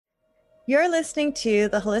You're listening to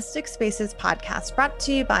the Holistic Spaces podcast brought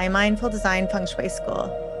to you by Mindful Design Feng Shui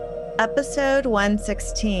School. Episode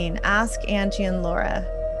 116, Ask Angie and Laura.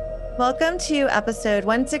 Welcome to episode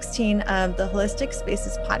 116 of the Holistic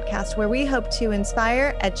Spaces podcast, where we hope to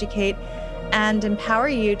inspire, educate, and empower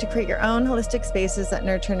you to create your own holistic spaces that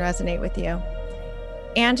nurture and resonate with you.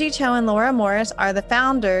 Angie Cho and Laura Morris are the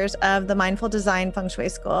founders of the Mindful Design Feng Shui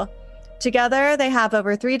School. Together, they have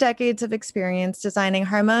over 3 decades of experience designing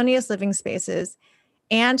harmonious living spaces.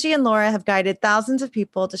 Angie and Laura have guided thousands of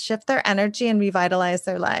people to shift their energy and revitalize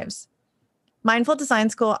their lives. Mindful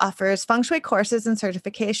Design School offers feng shui courses and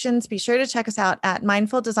certifications. Be sure to check us out at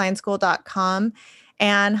mindfuldesignschool.com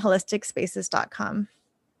and holisticspaces.com.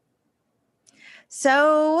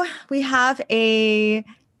 So we have a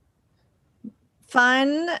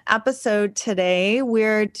fun episode today.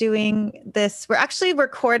 We're actually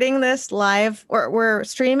recording this live, or we're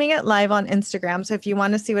streaming it live on Instagram. So if you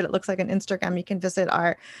want to see what it looks like on Instagram, you can visit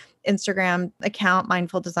our Instagram account,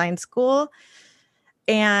 Mindful Design School.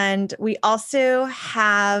 And we also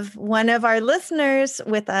have one of our listeners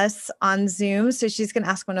with us on Zoom. So she's going to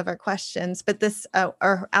ask one of our questions,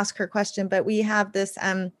 or ask her question. But we have this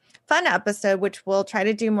fun episode, which we'll try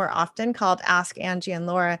to do more often, called Ask Angie and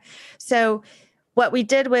Laura. So what we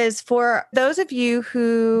did was, for those of you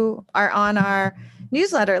who are on our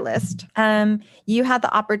newsletter list, you had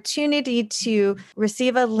the opportunity to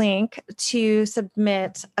receive a link to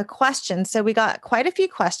submit a question. So we got quite a few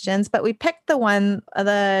questions, but we picked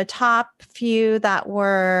the top few that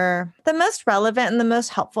were the most relevant and the most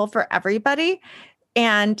helpful for everybody.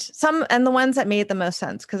 And the ones that made the most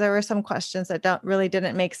sense, because there were some questions that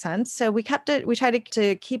didn't make sense. So we tried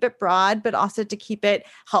to keep it broad, but also to keep it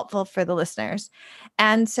helpful for the listeners.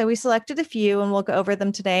 And so we selected a few and we'll go over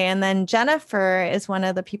them today. And then Jennifer is one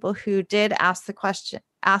of the people who did ask a question,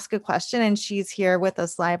 and she's here with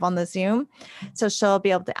us live on the Zoom. So she'll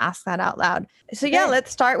be able to ask that out loud. So yeah,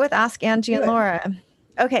 let's start with Ask Angie and Laura.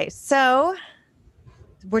 Okay, so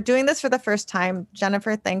we're doing this for the first time.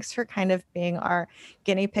 Jennifer, thanks for kind of being our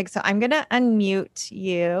guinea pig. So I'm going to unmute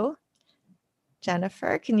you.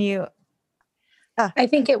 Jennifer, can you? I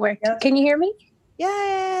think it worked. Yep. Can you hear me?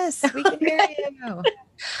 Yes, we can hear you.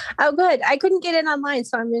 Oh, good. I couldn't get in online,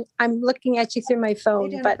 so I'm looking at you through my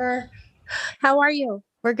phone. Hey, but how are you?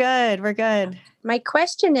 We're good. We're good. My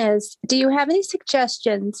question is, do you have any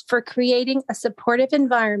suggestions for creating a supportive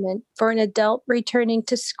environment for an adult returning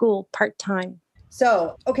to school part-time?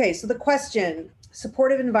 So the question,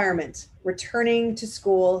 supportive environment, returning to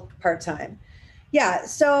school part-time. Yeah,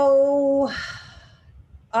 so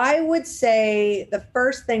I would say the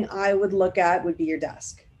first thing I would look at would be your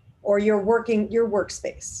desk or your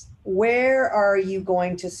workspace. Where are you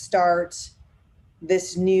going to start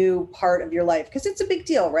this new part of your life? Because it's a big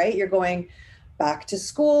deal, right? You're going back to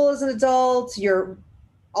school as an adult. You're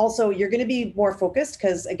going to be more focused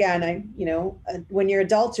because, again, when you're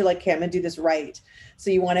adults, you're like, okay, I'm going to do this right. So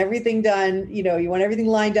you want everything done, you want everything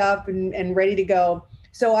lined up and ready to go.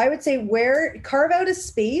 So I would say carve out a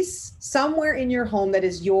space somewhere in your home that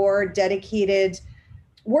is your dedicated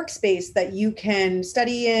workspace that you can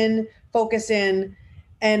study in, focus in,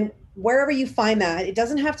 and wherever you find that. It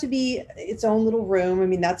doesn't have to be its own little room. I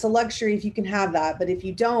mean, that's a luxury if you can have that. But if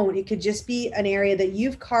you don't, it could just be an area that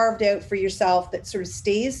you've carved out for yourself that sort of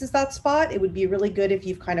stays as that spot. It would be really good if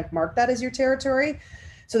you've kind of marked that as your territory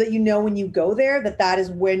so that you know when you go there that is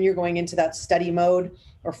when you're going into that study mode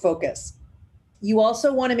or focus. You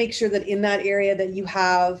also want to make sure that in that area that you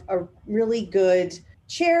have a really good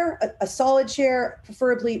chair, a solid chair,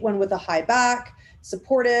 preferably one with a high back,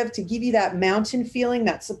 supportive, to give you that mountain feeling,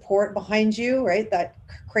 that support behind you, right? That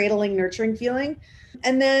cradling, nurturing feeling.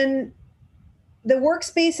 And then the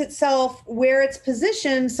workspace itself, where it's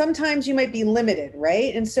positioned, sometimes you might be limited,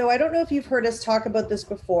 right? And so I don't know if you've heard us talk about this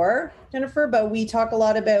before, Jennifer, but we talk a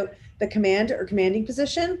lot about the command or commanding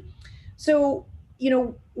position. So,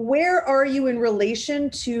 where are you in relation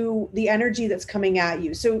to the energy that's coming at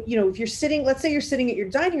you? So, if you're sitting, let's say you're sitting at your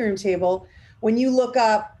dining room table, when you look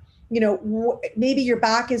up, maybe your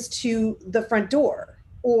back is to the front door,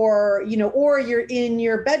 or you're in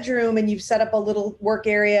your bedroom and you've set up a little work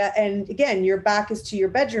area. And again, your back is to your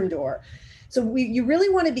bedroom door. So you really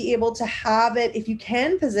want to be able to have it, if you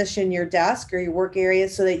can position your desk or your work area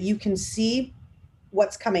so that you can see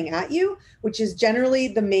what's coming at you, which is generally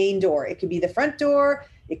the main door. It could be the front door.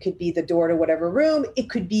 It could be the door to whatever room. It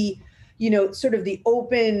could be, sort of the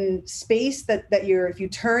open space that if you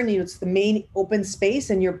turn, it's the main open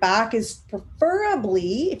space, and your back is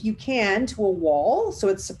preferably, if you can, to a wall, so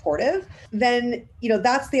it's supportive, then,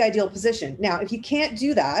 that's the ideal position. Now, if you can't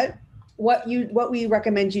do that, what we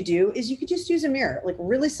recommend you do is you could just use a mirror, like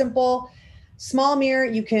really simple, small mirror.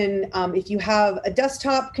 You can, if you have a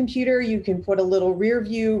desktop computer, you can put a little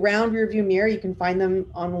round rear view mirror. You can find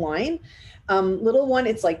them online. Little one,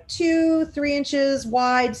 it's like 2-3 inches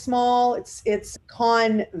wide, small. It's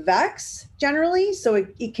convex generally, so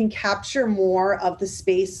it can capture more of the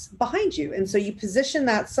space behind you. And so you position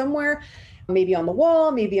that somewhere, maybe on the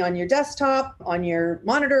wall, maybe on your desktop, on your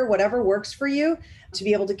monitor, whatever works for you, to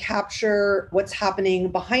be able to capture what's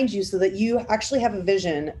happening behind you so that you actually have a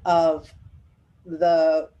vision of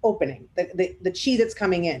the opening, the chi that's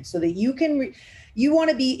coming in, so that you want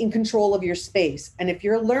to be in control of your space. And if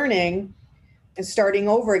you're learning and starting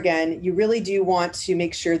over again, you really do want to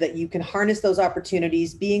make sure that you can harness those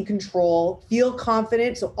opportunities, be in control, feel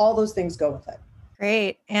confident. So all those things go with it.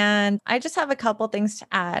 Great. And I just have a couple things to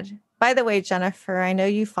add. By the way, Jennifer, I know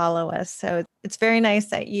you follow us, so it's very nice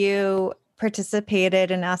that you participated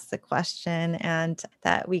and asked the question and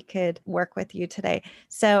that we could work with you today.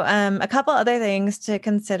 So a couple other things to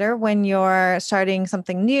consider when you're starting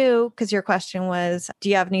something new, because your question was, do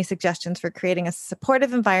you have any suggestions for creating a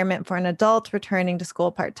supportive environment for an adult returning to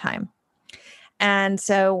school part-time? And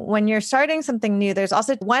so when you're starting something new, there's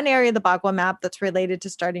also one area of the Bagua map that's related to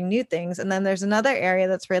starting new things. And then there's another area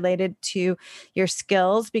that's related to your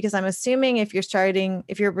skills, because I'm assuming if you're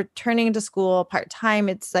returning to school part-time,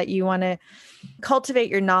 it's that you want to cultivate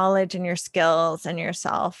your knowledge and your skills and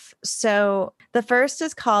yourself. So the first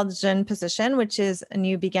is called Jin position, which is a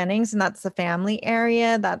new beginnings. And that's the family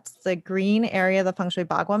area. That's the green area of the Feng Shui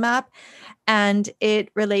Bagua map. And it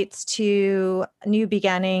relates to new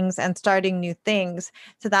beginnings and starting new things.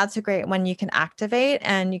 So that's a great one you can activate.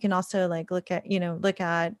 And you can also look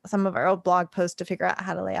at some of our old blog posts to figure out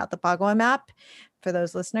how to lay out the Bagua map for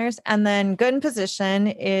those listeners. And then good in position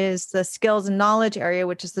is the skills and knowledge area,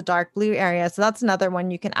 which is the dark blue area. So that's another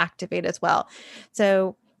one you can activate as well.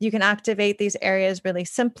 So you can activate these areas really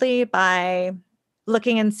simply by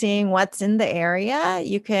looking and seeing what's in the area.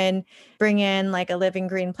 You can bring in like a living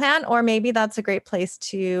green plant, or maybe that's a great place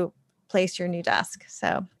to place your new desk.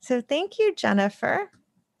 So thank you, Jennifer.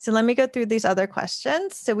 So let me go through these other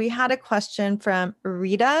questions. So we had a question from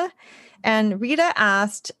Rita, and Rita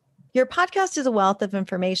asked, your podcast is a wealth of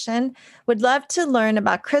information. Would love to learn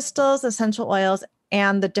about crystals, essential oils,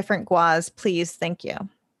 and the different guas, please. Thank you.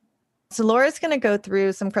 So Laura's going to go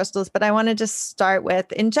through some crystals, but I want to just start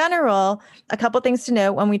with, in general, a couple things to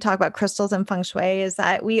note when we talk about crystals and feng shui is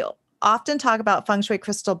that we often talk about feng shui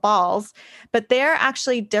crystal balls, but they're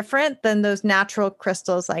actually different than those natural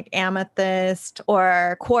crystals like amethyst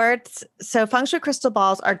or quartz. So feng shui crystal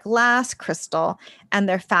balls are glass crystal and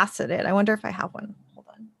they're faceted. I wonder if I have one. Hold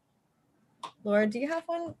on. Laura, do you have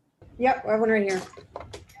one? Yep, I have one right here.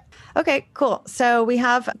 Okay, cool. So we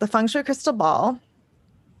have the feng shui crystal ball.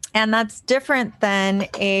 And that's different than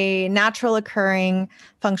a natural occurring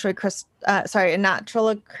crystal.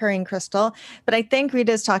 But I think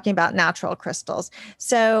Rita is talking about natural crystals.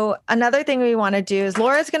 So another thing we want to do is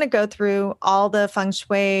Laura's going to go through all the feng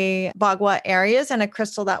shui bagua areas and a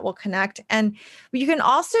crystal that will connect. And you can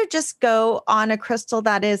also just go on a crystal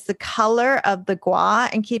that is the color of the gua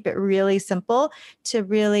and keep it really simple to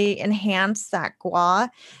really enhance that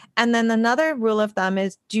gua. And then another rule of thumb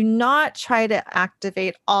is do not try to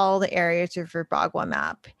activate all the areas of your Bagua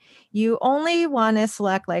map. You only want to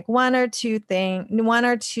select like one or two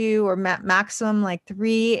or maximum like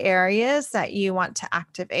 3 areas that you want to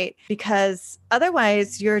activate, because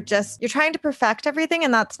otherwise you're trying to perfect everything,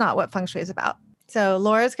 and that's not what feng shui is about. So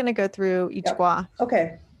Laura's going to go through each gua.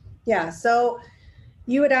 Okay. Yeah. So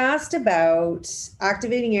you had asked about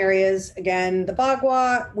activating areas, again, the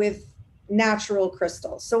Bagua with natural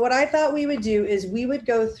crystals. So what I thought we would do is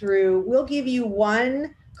we'll give you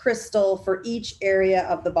one crystal for each area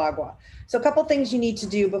of the Bagua. So a couple things you need to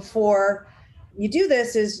do before you do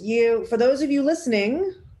this is for those of you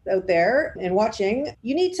listening out there and watching,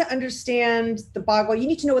 you need to understand the Bagua. You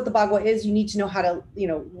need to know what the Bagua is. You need to know how to,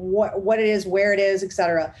 what it is, where it is,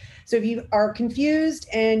 etc. So if you are confused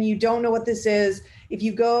and you don't know what this is, if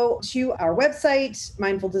you go to our website,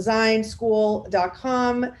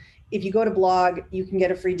 mindfuldesignschool.com, if you go to blog, you can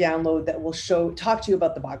get a free download that will talk to you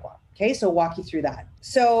about the Bagua. Okay, so walk you through that.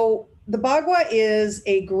 So the Bagua is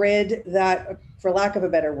a grid that, for lack of a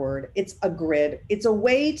better word, it's a grid. It's a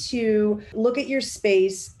way to look at your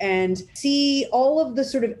space and see all of the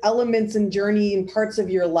sort of elements and journey and parts of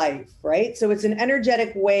your life, right? So it's an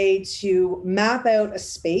energetic way to map out a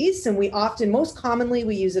space. And most commonly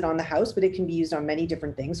we use it on the house, but it can be used on many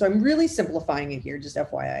different things. So I'm really simplifying it here, just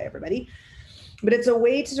FYI, everybody. but it's a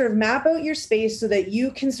way to sort of map out your space so that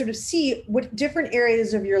you can sort of see what different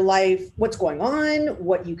areas of your life, what's going on,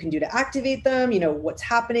 what you can do to activate them, what's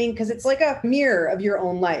happening, because it's like a mirror of your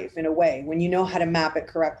own life in a way when you know how to map it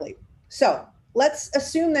correctly. So let's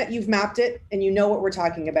assume that you've mapped it and you know what we're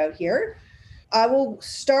talking about here. I will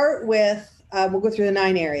start with, we'll go through the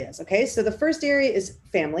 9 areas. Okay. So the first area is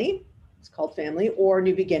family. It's called family or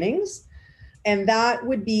new beginnings. And that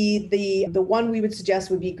would be the one we would suggest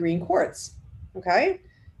would be green quartz. Okay.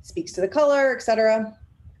 Speaks to the color, etc.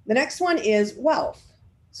 The next one is wealth.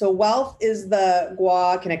 So wealth is the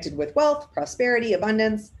gua connected with wealth, prosperity,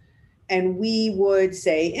 abundance. And we would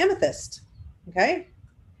say amethyst. Okay.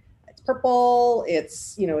 It's purple.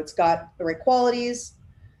 It's, it's got the right qualities.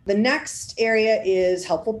 The next area is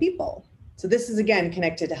helpful people. So this is again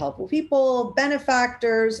connected to helpful people,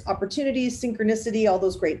 benefactors, opportunities, synchronicity, all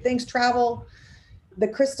those great things, travel. The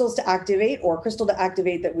crystals to activate, or crystal to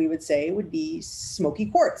activate that we would say would be smoky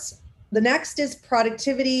quartz. The next is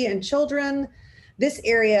productivity and children. This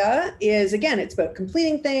area is, again, it's about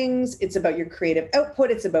completing things. It's about your creative output.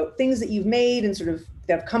 It's about things that you've made and sort of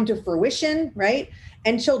that have come to fruition, right?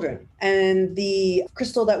 And children. And the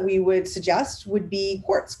crystal that we would suggest would be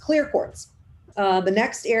quartz, clear quartz. The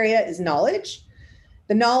next area is knowledge.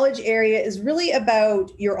 The knowledge area is really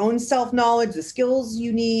about your own self-knowledge, the skills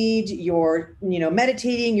you need, your,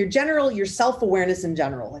 meditating, your self-awareness in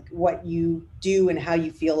general, like what you do and how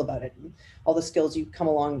you feel about it, and all the skills you come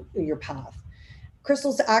along in your path.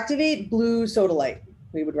 Crystals to activate, blue sodalite,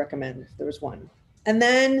 we would recommend if there was one. And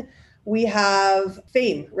then we have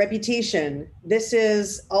fame, reputation. This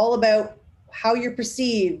is all about how you're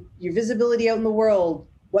perceived, your visibility out in the world,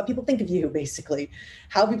 what people think of you, basically,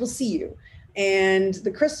 how people see you. And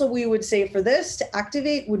the crystal we would say for this to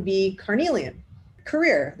activate would be carnelian.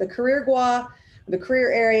 Career, the career gua, the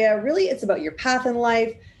career area, really it's about your path in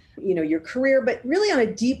life, your career, but really on a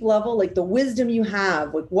deep level, like the wisdom you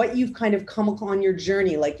have, like what you've kind of come on your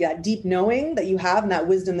journey, like that deep knowing that you have and that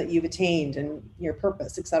wisdom that you've attained and your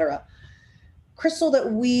purpose, etc. Crystal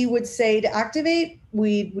that we would say to activate,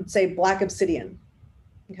 we would say black obsidian.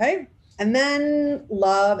 Okay. And then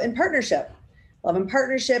love and partnership. Love and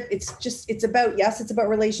partnership, it's about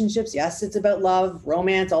relationships. Yes, it's about love,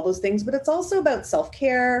 romance, all those things, but it's also about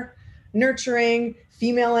self-care, nurturing,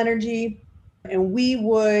 female energy. And we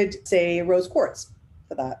would say rose quartz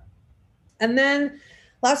for that. And then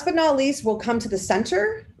last but not least, we'll come to the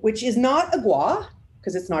center, which is not a gua,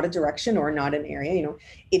 because it's not a direction or not an area,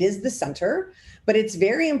 it is the center, but it's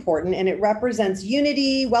very important and it represents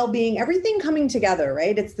unity, well-being, everything coming together,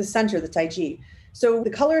 right? It's the center, the Tai Chi. So the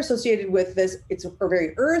color associated with this, it's a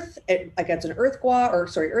very earth, it's an earth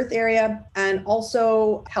earth area, and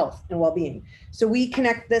also health and well-being. So we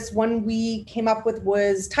connect this one we came up with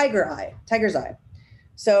was tiger's eye.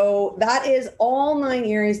 So that is all 9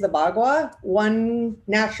 areas of the Bagua, 1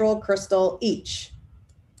 natural crystal each.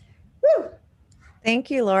 Woo!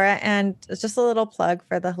 Thank you, Laura. And just a little plug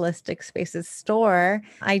for the Holistic Spaces store.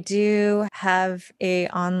 I do have an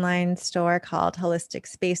online store called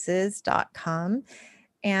holisticspaces.com,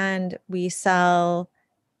 and we sell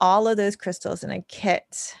all of those crystals in a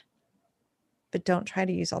kit, but don't try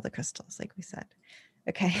to use all the crystals, like we said.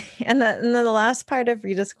 Okay. And then the last part of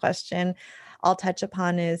Rita's question I'll touch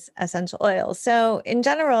upon is essential oils. So in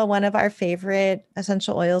general, one of our favorite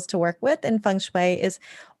essential oils to work with in Feng Shui is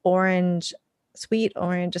sweet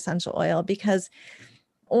orange essential oil, because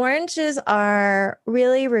oranges are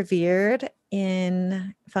really revered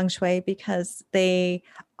in Feng Shui because they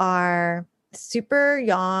are super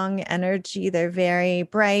young energy. They're very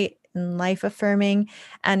bright and life affirming.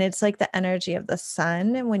 And it's like the energy of the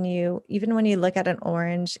sun. And when you look at an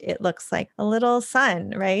orange, it looks like a little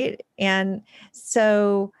sun, right? And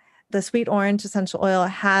so the sweet orange essential oil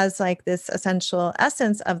has like this essential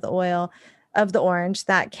essence of the oil of the orange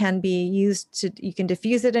that can be used you can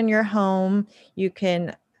diffuse it in your home. You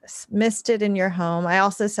can mist it in your home. I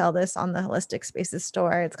also sell this on the Holistic Spaces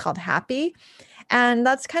store. It's called Happy. And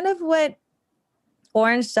that's kind of what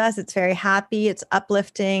orange does. It's very happy. It's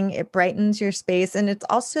uplifting. It brightens your space. And it's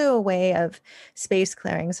also a way of space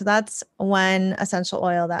clearing. So that's one essential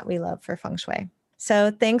oil that we love for Feng Shui.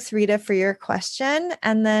 So thanks, Rita, for your question.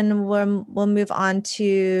 And then we'll move on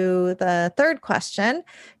to the third question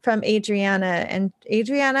from Adriana. And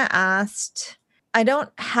Adriana asked, I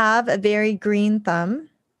don't have a very green thumb,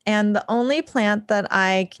 and the only plant that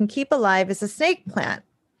I can keep alive is a snake plant.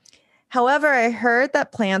 However, I heard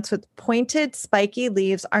that plants with pointed, spiky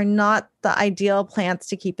leaves are not the ideal plants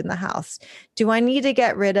to keep in the house. Do I need to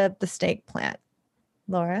get rid of the snake plant?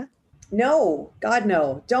 Laura? No, God,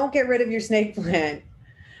 no. Don't get rid of your snake plant.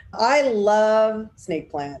 I love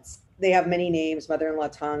snake plants. they have many names, mother-in-law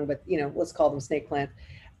tongue, but let's call them snake plants.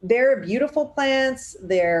 They're beautiful plants.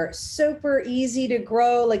 They're super easy to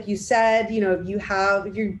grow. Like you said,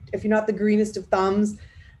 if you're not the greenest of thumbs,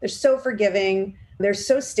 they're so forgiving. They're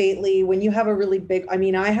so stately. When you have a really big,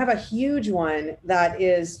 I have a huge one that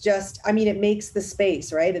is just, it makes the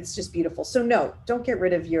space, right? It's just beautiful. So no, don't get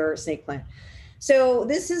rid of your snake plant. So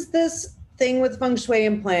this is this thing with feng shui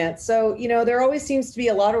and plants. So, there always seems to be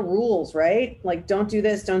a lot of rules, right? Like don't do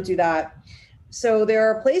this, don't do that. So there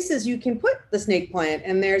are places you can put the snake plant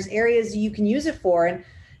and there's areas you can use it for. And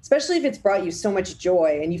especially if it's brought you so much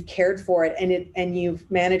joy and you've cared for it and you've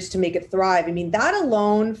managed to make it thrive. That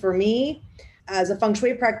alone for me as a feng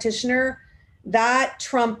shui practitioner, that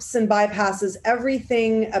trumps and bypasses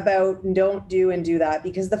everything about don't do and do that.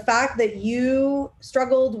 Because the fact that you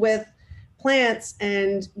struggled with plants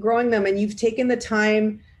and growing them and you've taken the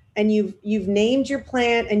time and you've named your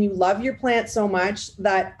plant and you love your plant so much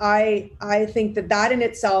that I think that in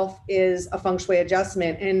itself is a feng shui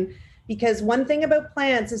adjustment. And because one thing about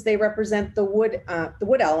plants is they represent the wood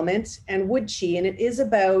element and wood chi, and it is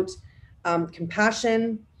about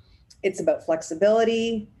compassion. It's about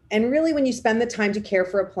flexibility. And really, when you spend the time to care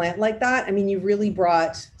for a plant like that, you really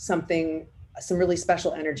brought some really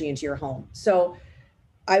special energy into your home. So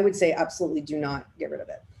I would say absolutely do not get rid of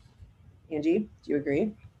it. Angie, do you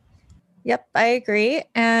agree? Yep, I agree.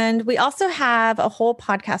 And we also have a whole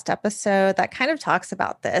podcast episode that kind of talks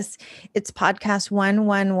about this. It's podcast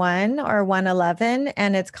 111 or 111,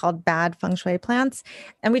 and it's called Bad Feng Shui Plants.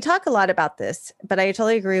 And we talk a lot about this, but I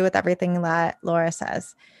totally agree with everything that Laura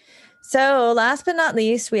says. So last but not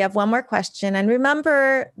least, we have one more question. And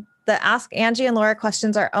remember, the Ask Angie and Laura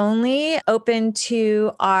questions are only open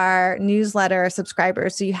to our newsletter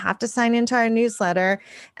subscribers. So you have to sign into our newsletter,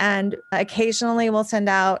 and occasionally we'll send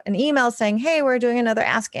out an email saying, hey, we're doing another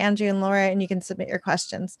Ask Angie and Laura, and you can submit your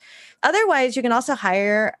questions. Otherwise, you can also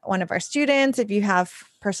hire one of our students if you have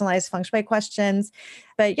personalized feng shui questions.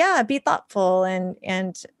 But yeah, be thoughtful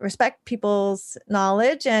and respect people's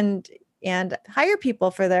knowledge and hire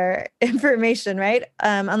people for their information, right?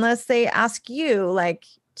 Unless they ask you,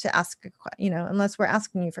 to ask, unless we're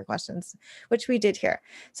asking you for questions, which we did here.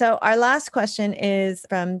 So our last question is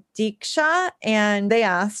from Deeksha, and they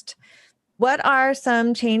asked, what are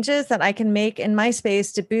some changes that I can make in my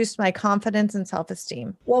space to boost my confidence and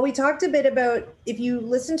self-esteem? Well, we talked a bit about, if you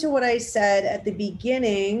listen to what I said at the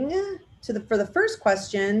beginning for the first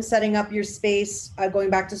question, setting up your space, going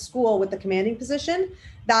back to school with the commanding position,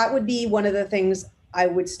 that would be one of the things I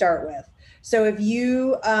would start with. So if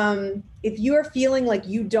you are feeling like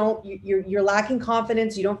you're lacking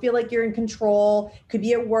confidence, you don't feel like you're in control, could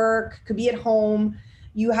be at work, could be at home,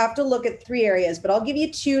 you have to look at 3 areas, but I'll give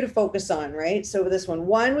you 2 to focus on, right? So this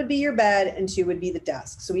one would be your bed and 2 would be the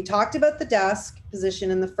desk. So we talked about the desk position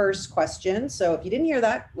in the first question. So if you didn't hear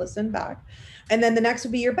that, listen back. And then the next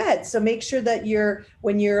would be your bed. So make sure that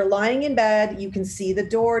when you're lying in bed, you can see the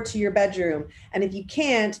door to your bedroom. And if you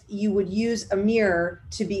can't, you would use a mirror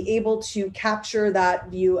to be able to capture that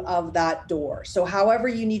view of that door. So however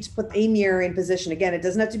you need to put a mirror in position. Again, it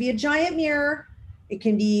doesn't have to be a giant mirror. It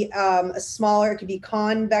can be a smaller, it could be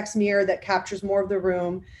convex mirror that captures more of the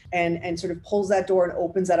room and sort of pulls that door and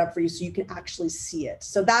opens that up for you so you can actually see it.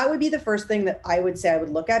 So that would be the first thing that I would say I would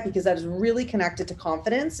look at, because that is really connected to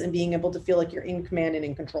confidence and being able to feel like you're in command and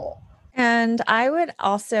in control. And I would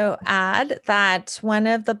also add that one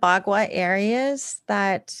of the Bagua areas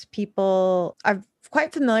that people are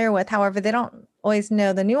quite familiar with, however, they don't always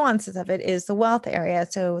know the nuances of it, is the wealth area.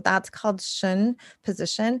 So that's called Shun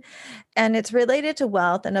position. And it's related to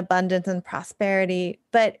wealth and abundance and prosperity,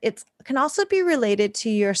 but it can also be related to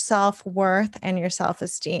your self-worth and your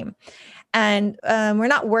self-esteem. And we're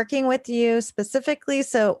not working with you specifically,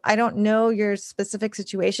 so I don't know your specific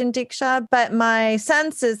situation, Diksha, but my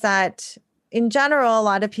sense is that in general, a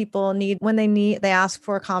lot of people they ask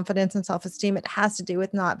for confidence and self-esteem, it has to do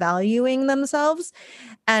with not valuing themselves.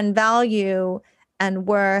 And value and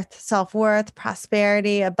worth, self-worth,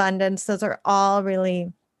 prosperity, abundance, those are all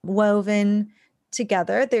really woven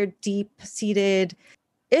together. They're deep-seated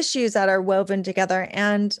issues that are woven together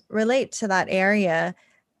and relate to that area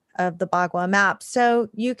of the Bagua map. So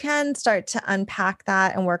you can start to unpack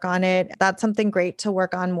that and work on it. That's something great to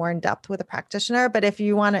work on more in depth with a practitioner. But if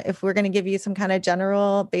we're going to give you some kind of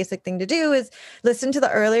general basic thing to do, is listen to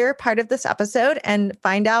the earlier part of this episode and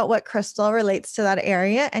find out what crystal relates to that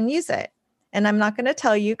area and use it. And I'm not going to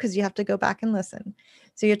tell you because you have to go back and listen.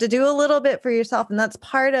 So you have to do a little bit for yourself. And that's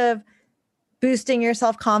part of boosting your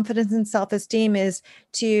self-confidence and self-esteem, is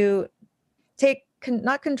to take,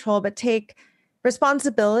 not control, but take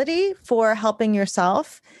responsibility for helping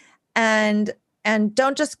yourself and and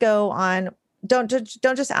don't just don't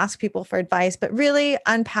just ask people for advice, but really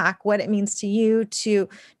unpack what it means to you to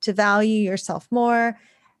value yourself more,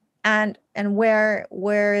 and where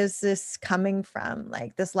is this coming from,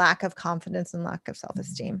 like this lack of confidence and lack of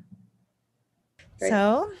self-esteem. Great.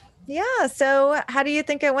 So how do you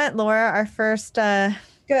think it went, Laura? Our first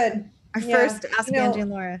good. First Ask Angie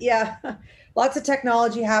and Laura. Yeah. Lots of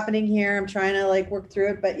technology happening here. I'm trying to work through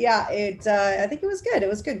it, but yeah, I think it was good. It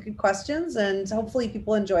was good questions, and hopefully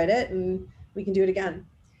people enjoyed it, and we can do it again.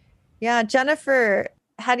 Yeah. Jennifer,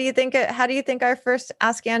 how do you think our first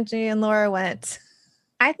Ask Angie and Laura went?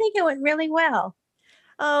 I think it went really well.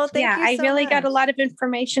 Oh, thank you. I really got a lot of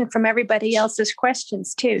information from everybody else's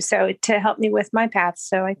questions too. So to help me with my path.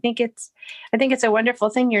 So I think it's a wonderful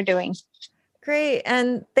thing you're doing. Great.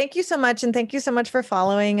 And thank you so much. And thank you so much for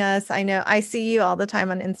following us. I know I see you all the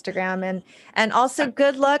time on Instagram, and also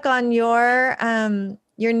good luck on your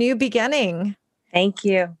new beginning. Thank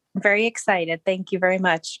you. I'm very excited. Thank you very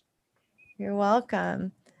much. You're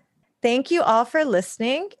welcome. Thank you all for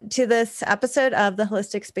listening to this episode of the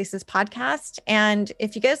Holistic Spaces podcast. And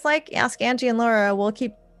if you guys like Ask Angie and Laura, we'll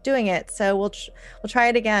keep doing it. So we'll try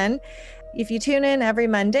it again. If you tune in every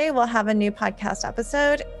Monday, we'll have a new podcast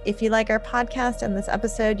episode. If you like our podcast and this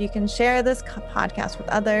episode, you can share this podcast with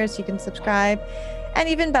others. You can subscribe, and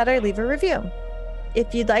even better, leave a review.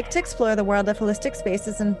 If you'd like to explore the world of holistic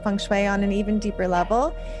spaces and feng shui on an even deeper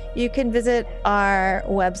level, you can visit our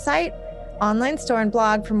website, online store, and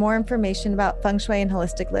blog for more information about feng shui and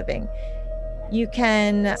holistic living. You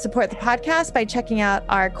can support the podcast by checking out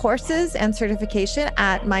our courses and certification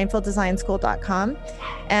at mindfuldesignschool.com.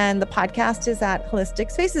 And the podcast is at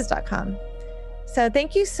holisticspaces.com. So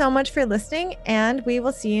thank you so much for listening, and we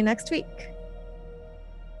will see you next week.